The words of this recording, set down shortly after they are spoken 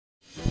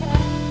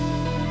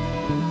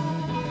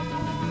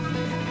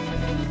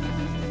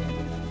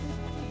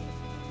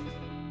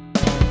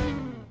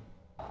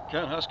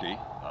Ken Huskey.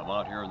 I'm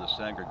out here in the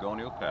San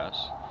Gorgonio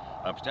Pass.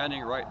 I'm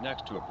standing right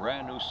next to a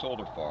brand new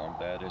solar farm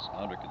that is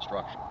under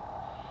construction.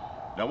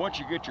 Now once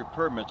you get your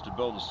permits to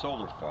build a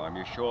solar farm,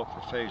 you show up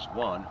for phase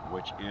one,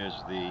 which is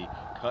the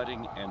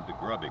cutting and the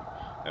grubbing.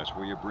 That's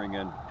where you bring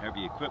in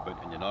heavy equipment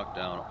and you knock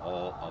down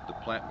all of the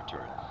plant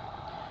material.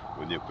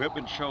 When the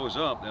equipment shows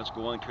up, that's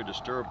going to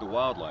disturb the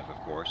wildlife, of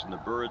course, and the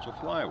birds will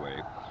fly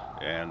away.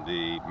 And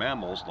the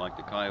mammals, like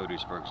the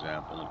coyotes, for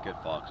example, and kit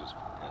foxes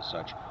as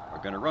such, are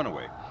going to run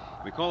away.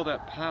 We call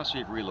that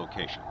passive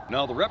relocation.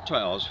 Now, the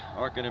reptiles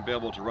aren't going to be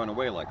able to run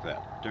away like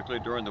that,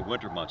 particularly during the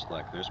winter months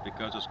like this,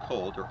 because it's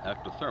cold or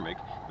ectothermic,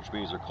 which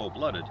means they're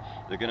cold-blooded.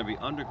 They're going to be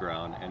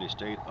underground in a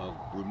state of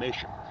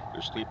rumination.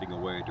 They're sleeping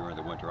away during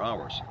the winter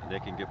hours, and they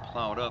can get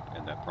plowed up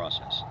in that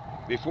process.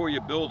 Before you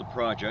build a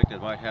project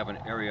that might have an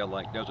area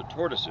like desert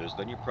tortoises,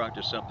 then you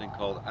practice something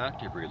called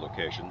active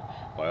relocation.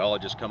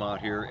 Biologists come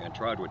out here and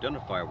try to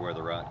identify where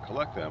they're at,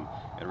 collect them,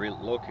 and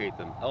relocate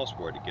them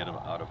elsewhere to get them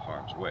out of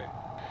harm's way.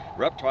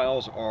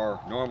 Reptiles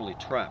are normally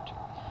trapped.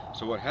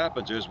 So what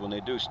happens is when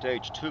they do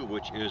stage two,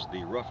 which is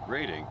the rough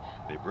grading,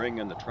 they bring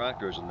in the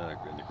tractors and the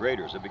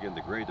graders. They begin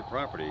to grade the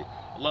property.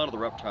 A lot of the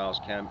reptiles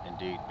can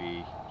indeed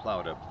be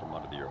plowed up from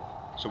under the earth.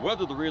 So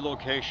whether the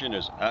relocation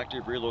is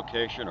active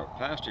relocation or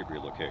passive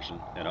relocation,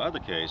 in either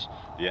case,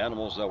 the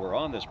animals that were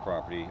on this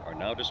property are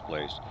now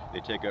displaced.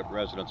 They take up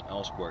residence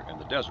elsewhere in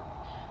the desert.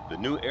 The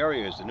new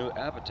areas, the new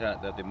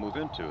habitat that they move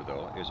into,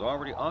 though, is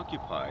already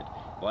occupied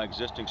by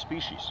existing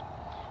species.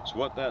 So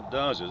what that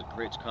does is it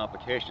creates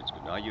complications,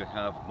 because now you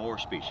have more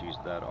species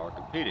that are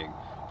competing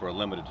for a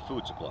limited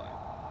food supply.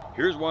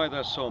 Here's why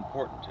that's so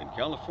important. In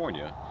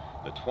California,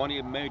 the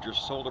 20 major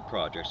solar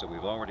projects that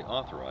we've already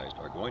authorized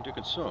are going to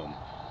consume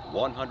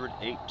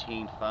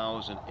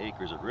 118,000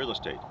 acres of real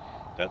estate.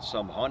 That's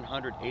some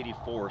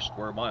 184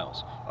 square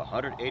miles.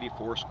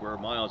 184 square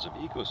miles of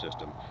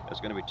ecosystem that's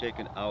going to be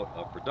taken out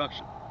of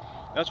production.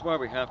 That's why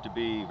we have to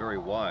be very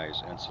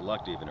wise and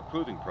selective in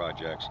approving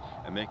projects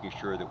and making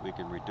sure that we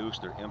can reduce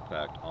their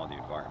impact on the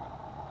environment.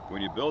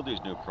 When you build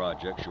these new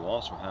projects, you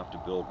also have to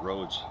build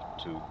roads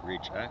to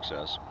reach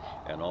access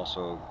and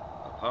also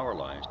power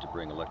lines to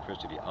bring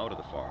electricity out of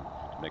the farm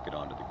to make it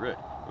onto the grid,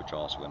 which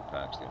also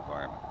impacts the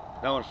environment.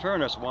 Now, in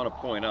fairness, I want to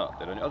point out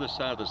that on the other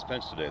side of this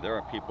fence today, there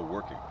are people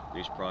working.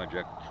 These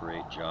projects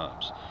create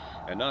jobs.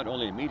 And not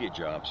only immediate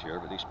jobs here,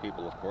 but these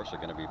people, of course, are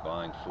going to be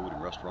buying food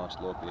in restaurants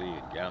locally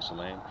and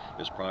gasoline.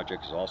 This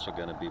project is also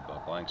going to be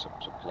buying some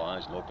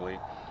supplies locally,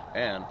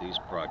 and these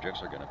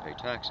projects are going to pay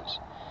taxes.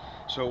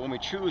 So when we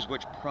choose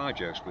which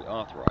projects we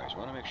authorize, we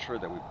want to make sure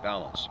that we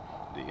balance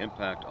the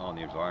impact on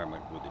the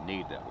environment with the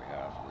need that we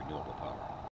have for renewable